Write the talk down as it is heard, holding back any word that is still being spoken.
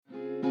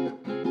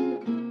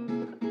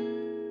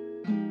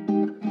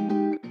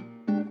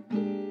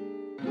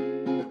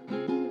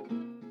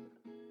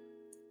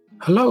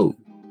Hello,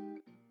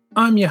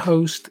 I'm your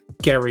host,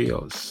 Gary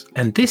Oz,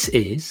 and this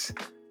is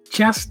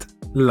Just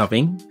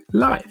Loving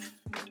Life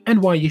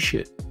and Why You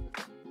Should.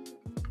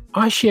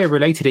 I share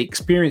related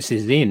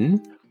experiences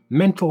in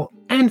mental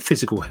and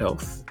physical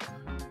health,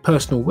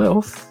 personal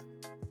wealth,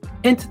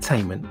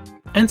 entertainment,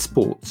 and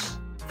sports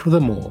for the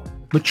more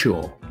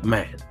mature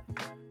man.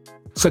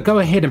 So go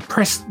ahead and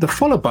press the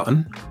follow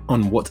button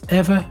on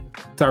whatever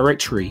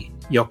directory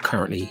you're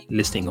currently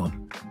listening on.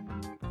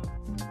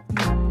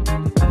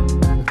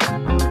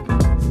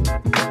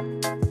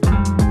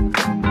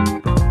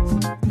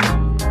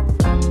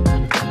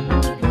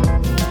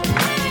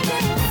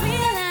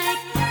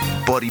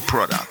 Body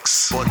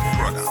Products are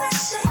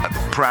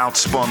the proud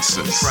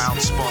sponsors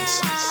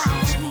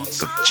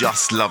of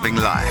Just Loving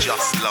Life.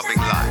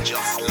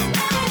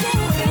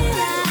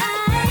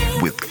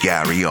 With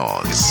Gary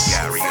Oz.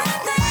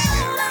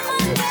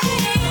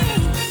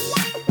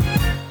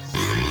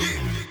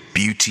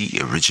 Beauty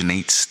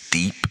originates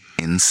deep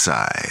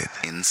inside.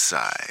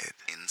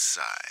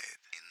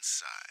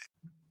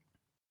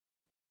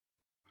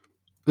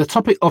 The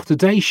topic of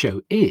today's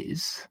show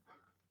is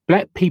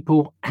Black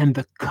people and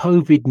the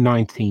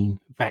Covid-19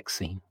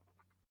 vaccine.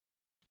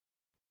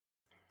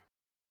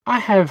 I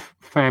have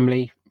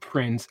family,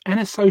 friends, and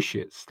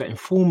associates that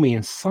inform me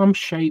in some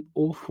shape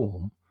or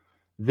form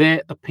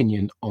their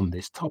opinion on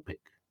this topic.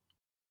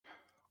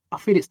 I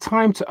feel it's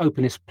time to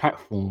open this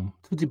platform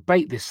to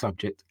debate this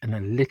subject in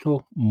a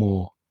little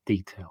more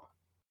detail.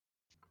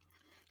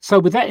 So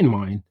with that in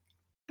mind,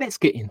 let's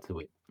get into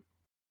it.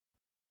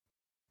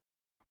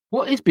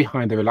 What is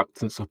behind the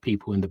reluctance of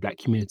people in the Black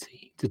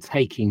community to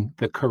taking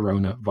the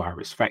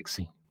coronavirus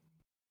vaccine?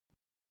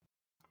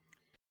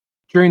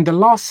 During the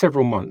last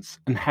several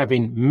months and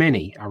having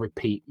many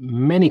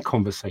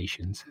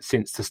conversations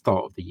since the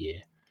start of the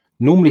year,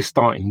 normally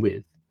starting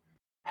with,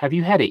 have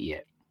you had it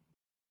yet?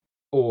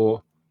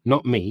 Or,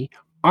 not me,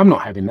 I'm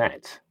not having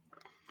that.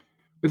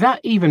 Without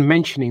even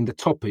mentioning the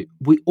topic,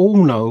 we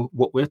all know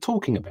what we're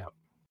talking about.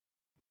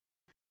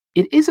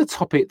 It is a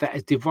topic that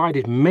has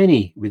divided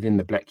many within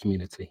the Black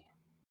community.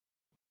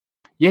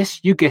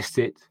 Yes, you guessed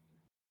it.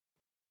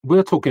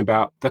 We're talking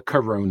about the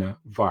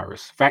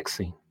coronavirus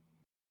vaccine.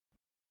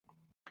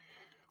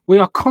 We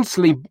are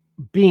constantly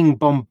being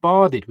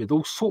bombarded with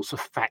all sorts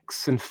of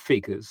facts and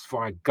figures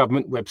via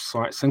government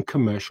websites and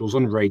commercials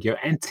on radio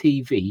and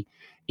TV,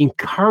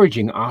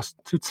 encouraging us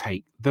to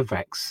take the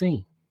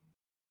vaccine.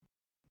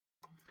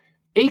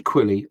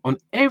 Equally, on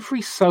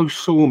every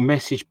social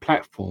message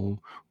platform,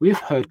 we've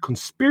heard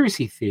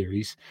conspiracy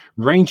theories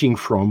ranging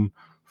from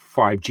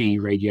 5G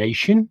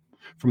radiation,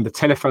 from the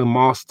telephone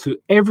mast to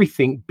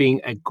everything being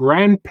a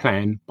grand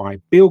plan by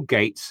Bill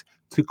Gates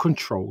to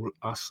control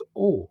us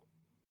all.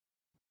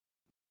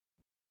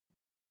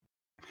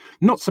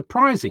 Not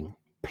surprising,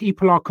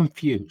 people are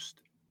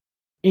confused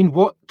in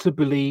what to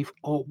believe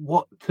or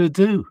what to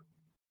do.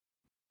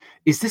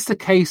 Is this the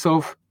case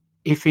of,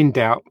 if in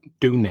doubt,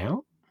 do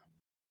now?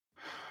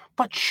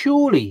 But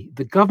surely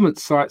the government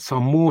sites are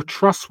more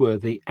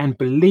trustworthy and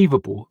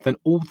believable than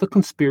all the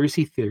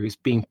conspiracy theories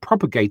being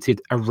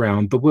propagated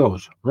around the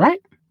world, right?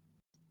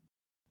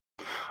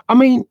 I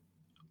mean,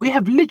 we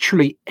have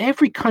literally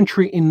every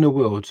country in the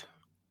world,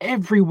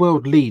 every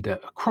world leader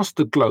across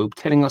the globe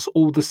telling us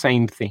all the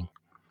same thing.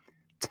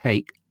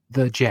 Take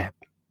the jab.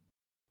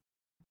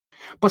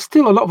 But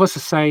still a lot of us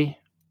say,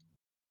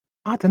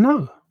 I don't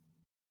know.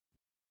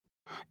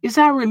 Is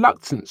our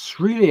reluctance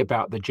really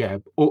about the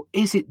jab, or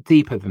is it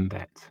deeper than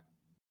that?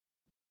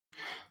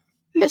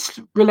 Let's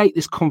relate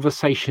this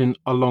conversation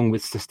along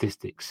with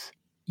statistics.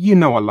 You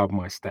know I love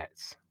my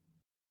stats.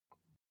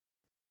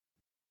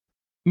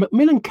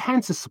 Macmillan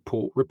Cancer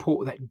Support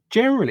report that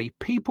generally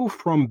people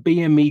from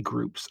BME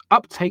groups'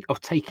 uptake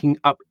of taking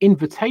up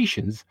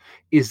invitations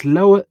is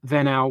lower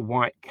than our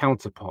white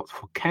counterparts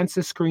for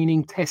cancer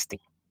screening testing.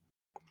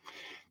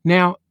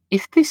 Now,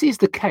 if this is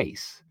the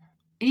case,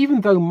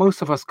 even though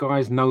most of us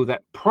guys know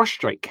that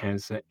prostate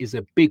cancer is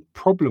a big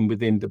problem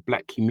within the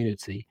Black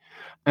community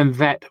and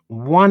that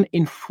 1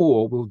 in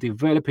 4 will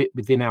develop it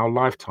within our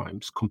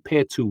lifetimes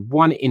compared to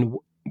 1 in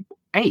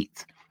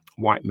 8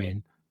 white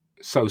men,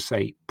 so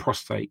say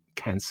Prostate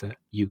Cancer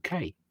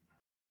UK.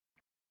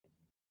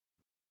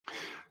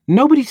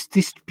 Nobody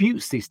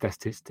disputes these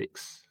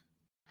statistics.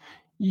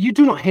 You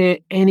do not hear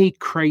any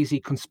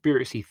crazy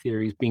conspiracy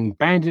theories being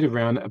bandied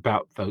around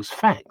about those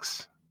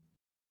facts.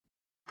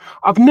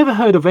 I've never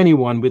heard of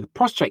anyone with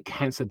prostate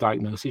cancer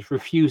diagnosis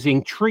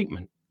refusing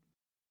treatment.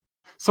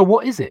 So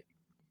what is it?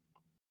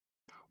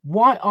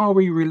 Why are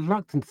we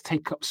reluctant to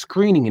take up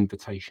screening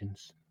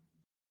invitations?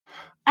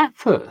 At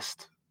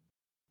first,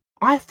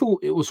 I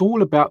thought it was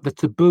all about the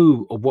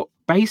taboo of what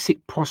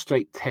basic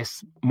prostate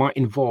tests might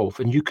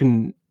involve, and you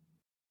can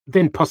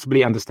then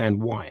possibly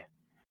understand why.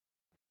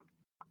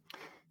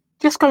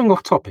 Just going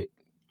off topic,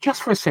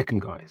 just for a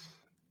second, guys.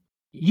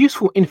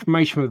 Useful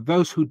information for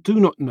those who do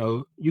not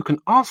know, you can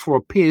ask for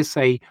a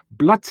PSA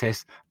blood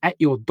test at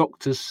your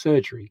doctor's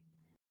surgery.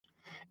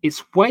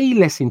 It's way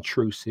less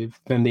intrusive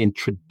than the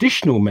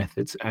traditional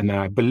methods,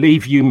 and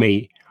believe you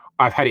me,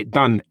 I've had it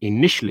done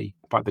initially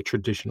by the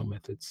traditional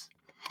methods.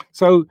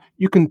 So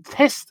you can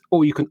test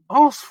or you can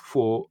ask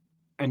for,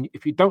 and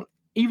if you don't,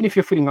 even if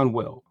you're feeling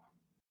unwell,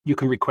 you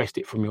can request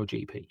it from your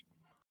GP.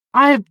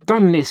 I've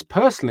done this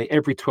personally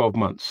every 12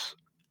 months.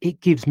 It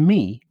gives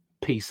me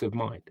peace of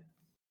mind.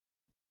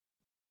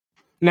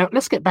 Now,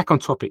 let's get back on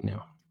topic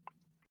now.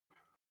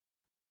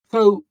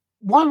 So,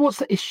 what's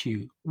the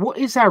issue? What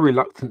is our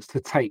reluctance to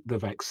take the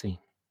vaccine?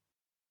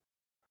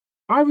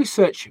 I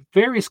researched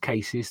various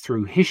cases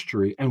through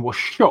history and was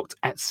shocked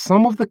at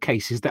some of the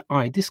cases that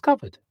I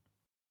discovered.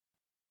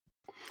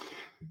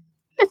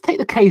 Let's take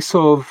the case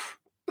of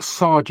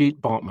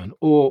Sargit Bartman,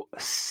 or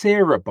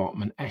Sarah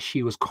Bartman, as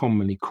she was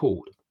commonly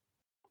called.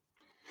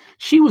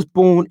 She was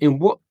born in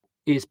what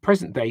is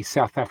present-day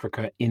South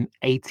Africa in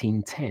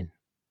 1810.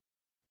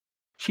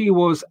 She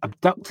was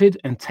abducted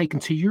and taken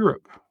to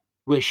Europe,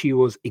 where she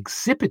was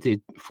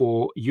exhibited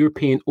for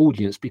European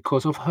audience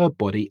because of her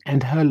body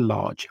and her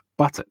large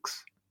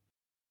buttocks.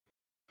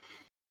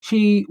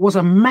 She was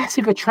a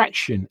massive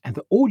attraction, and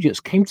the audience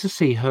came to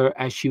see her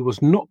as she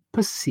was not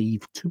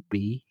perceived to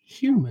be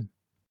human.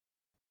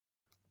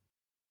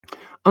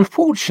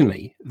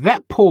 Unfortunately,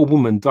 that poor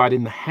woman died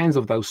in the hands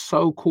of those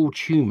so-called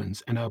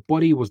humans, and her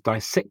body was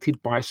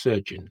dissected by a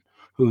surgeon,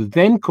 who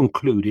then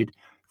concluded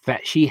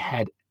that she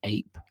had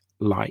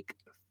ape-like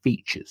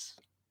features.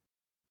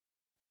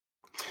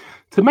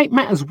 To make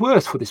matters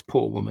worse for this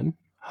poor woman,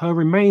 her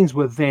remains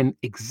were then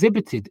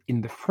exhibited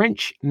in the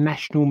French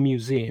National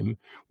Museum,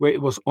 where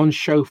it was on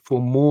show for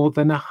more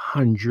than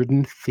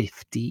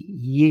 150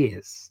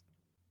 years.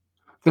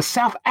 The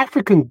South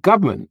African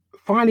government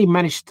finally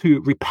managed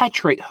to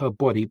repatriate her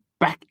body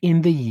back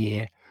in the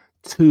year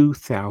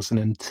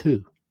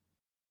 2002.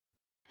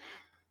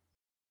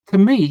 To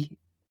me,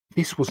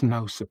 this was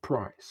no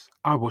surprise.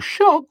 I was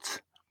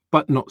shocked,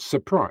 but not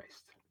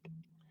surprised.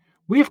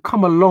 We have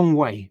come a long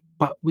way,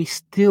 but we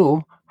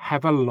still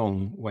have a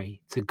long way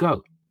to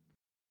go.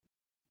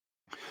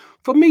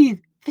 For me,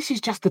 this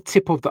is just the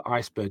tip of the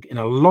iceberg in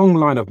a long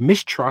line of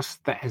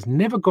mistrust that has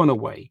never gone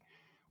away,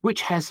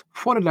 which has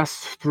followed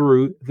us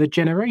through the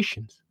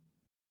generations.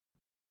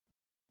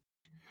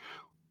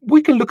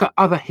 We can look at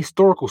other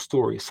historical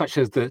stories, such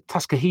as the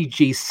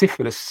Tuskegee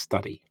syphilis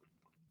study.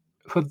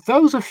 For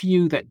those of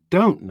you that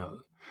don't know,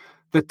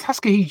 the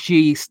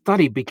Tuskegee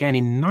study began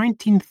in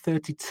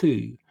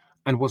 1932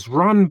 and was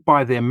run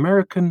by the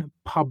American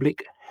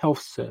Public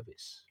Health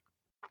Service.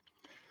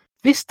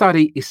 This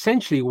study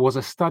essentially was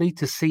a study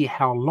to see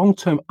how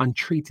long-term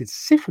untreated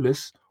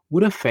syphilis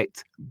would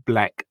affect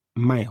Black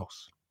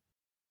males.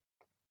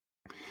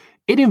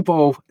 It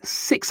involved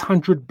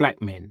 600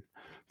 Black men,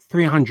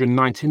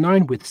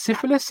 399 with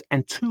syphilis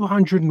and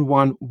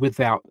 201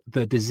 without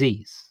the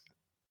disease.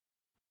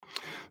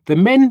 The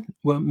men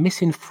were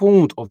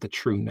misinformed of the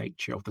true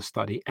nature of the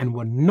study and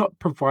were not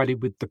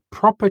provided with the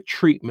proper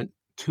treatment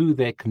to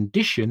their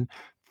condition.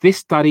 This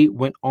study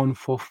went on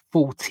for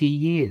 40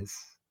 years.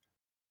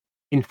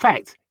 In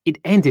fact, it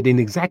ended in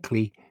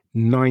exactly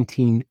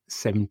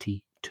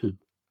 1972.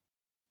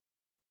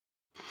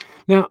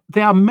 Now,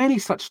 there are many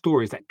such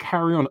stories that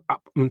carry on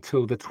up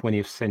until the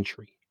 20th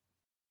century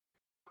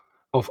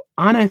of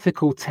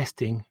unethical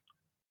testing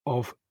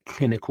of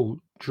clinical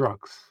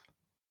drugs.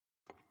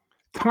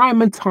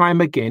 Time and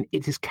time again,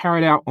 it is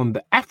carried out on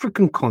the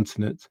African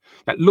continent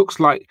that looks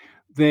like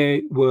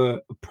they were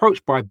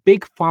approached by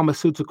big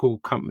pharmaceutical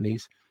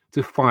companies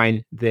to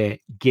find their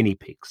guinea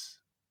pigs.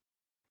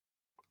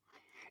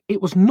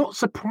 It was not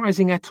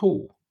surprising at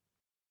all.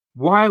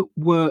 Why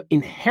were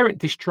inherent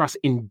distrust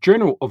in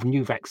general of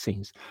new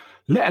vaccines,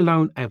 let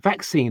alone a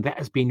vaccine that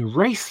has been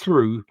raced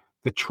through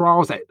the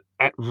trials at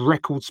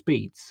record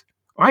speeds?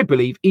 I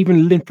believe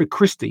even Linford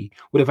Christie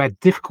would have had a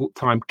difficult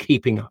time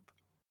keeping up.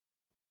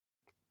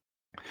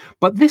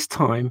 But this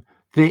time,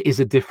 there is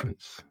a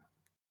difference.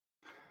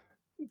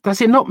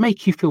 Does it not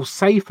make you feel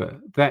safer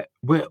that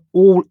we're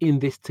all in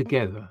this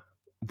together?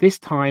 This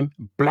time,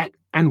 Black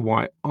and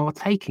white are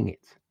taking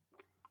it.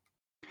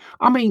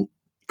 I mean,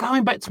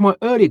 going back to my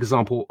early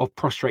example of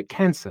prostate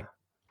cancer,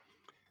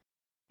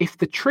 if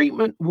the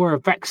treatment were a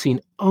vaccine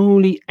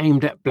only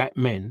aimed at Black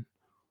men,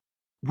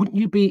 wouldn't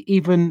you be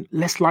even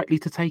less likely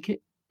to take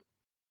it?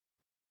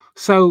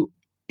 So,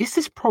 is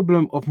this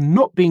problem of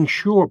not being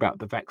sure about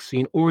the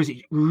vaccine, or is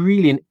it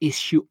really an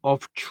issue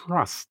of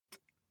trust?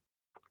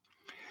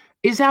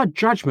 Is our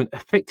judgment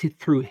affected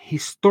through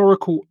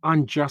historical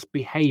unjust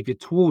behavior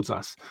towards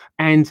us?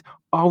 And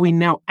are we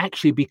now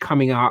actually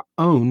becoming our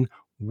own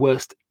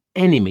worst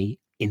enemy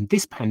in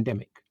this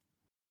pandemic?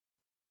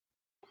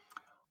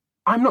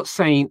 I'm not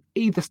saying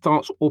either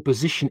stance or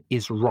position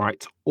is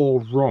right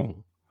or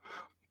wrong,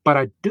 but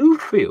I do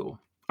feel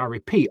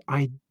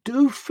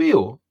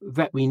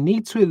that we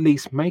need to at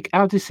least make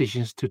our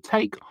decisions to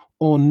take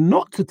or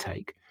not to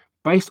take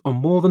based on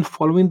more than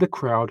following the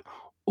crowd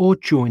or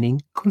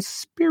joining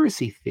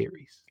conspiracy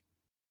theories.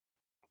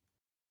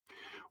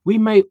 We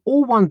may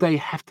all one day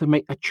have to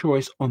make a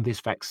choice on this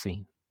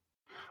vaccine.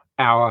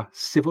 Our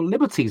civil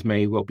liberties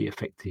may well be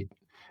affected.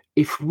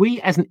 if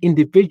we as an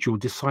individual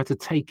decide to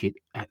take it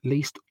at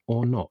least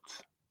or not.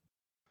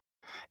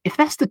 If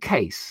that's the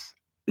case,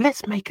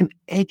 let's make an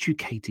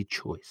educated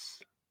choice.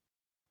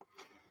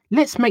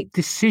 Let's make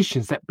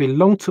decisions that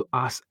belong to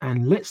us,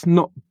 and let's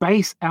not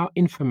base our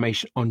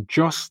information on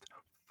just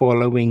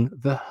following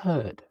the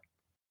herd.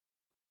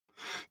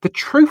 The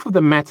truth of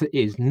the matter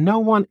is, no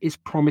one is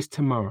promised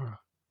tomorrow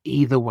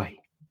either way.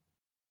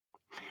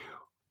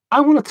 I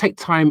want to take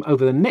time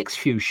over the next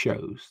few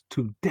shows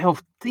to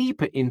delve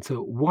deeper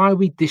into why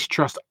we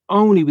distrust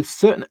only with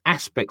certain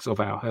aspects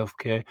of our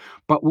healthcare,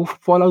 but will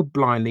follow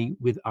blindly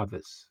with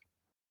others.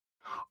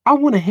 I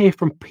want to hear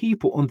from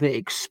people on their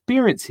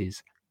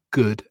experiences,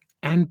 good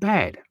and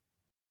bad.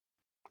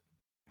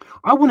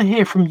 I want to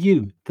hear from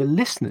you, the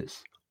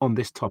listeners, on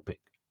this topic.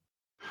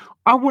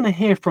 I want to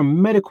hear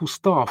from medical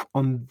staff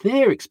on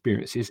their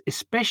experiences,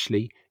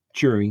 especially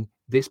during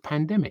this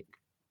pandemic.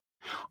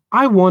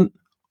 I want,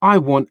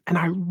 and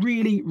I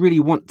really, really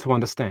want to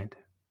understand.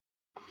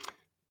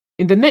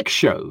 In the next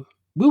show,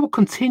 we will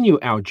continue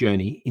our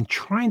journey in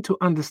trying to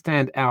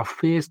understand our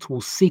fears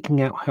towards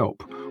seeking out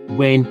help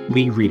when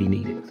we really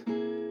need it.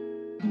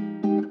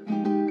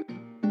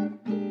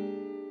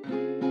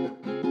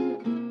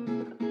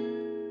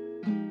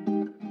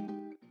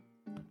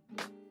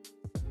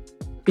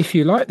 If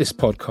you like this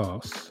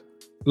podcast,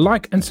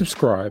 like and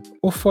subscribe,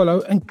 or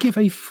follow and give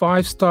a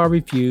 5-star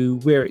review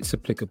where it's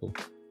applicable.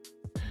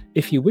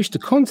 If you wish to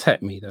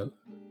contact me, though,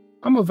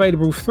 I'm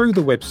available through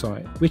the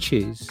website, which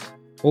is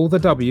all the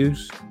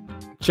W's,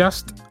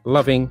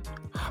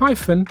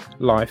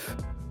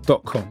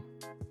 justloving-life.com,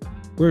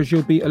 whereas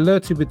you'll be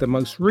alerted with the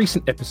most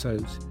recent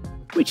episodes,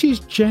 which is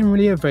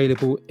generally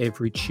available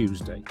every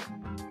Tuesday.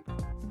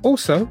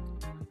 Also,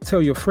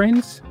 tell your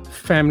friends,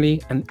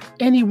 family, and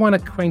anyone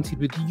acquainted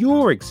with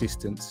your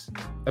existence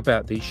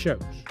about these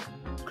shows,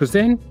 because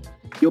then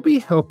you'll be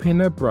helping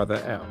a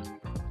brother out.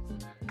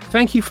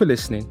 Thank you for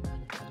listening,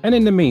 and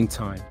in the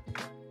meantime,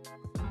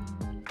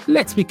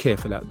 let's be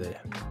careful out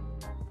there.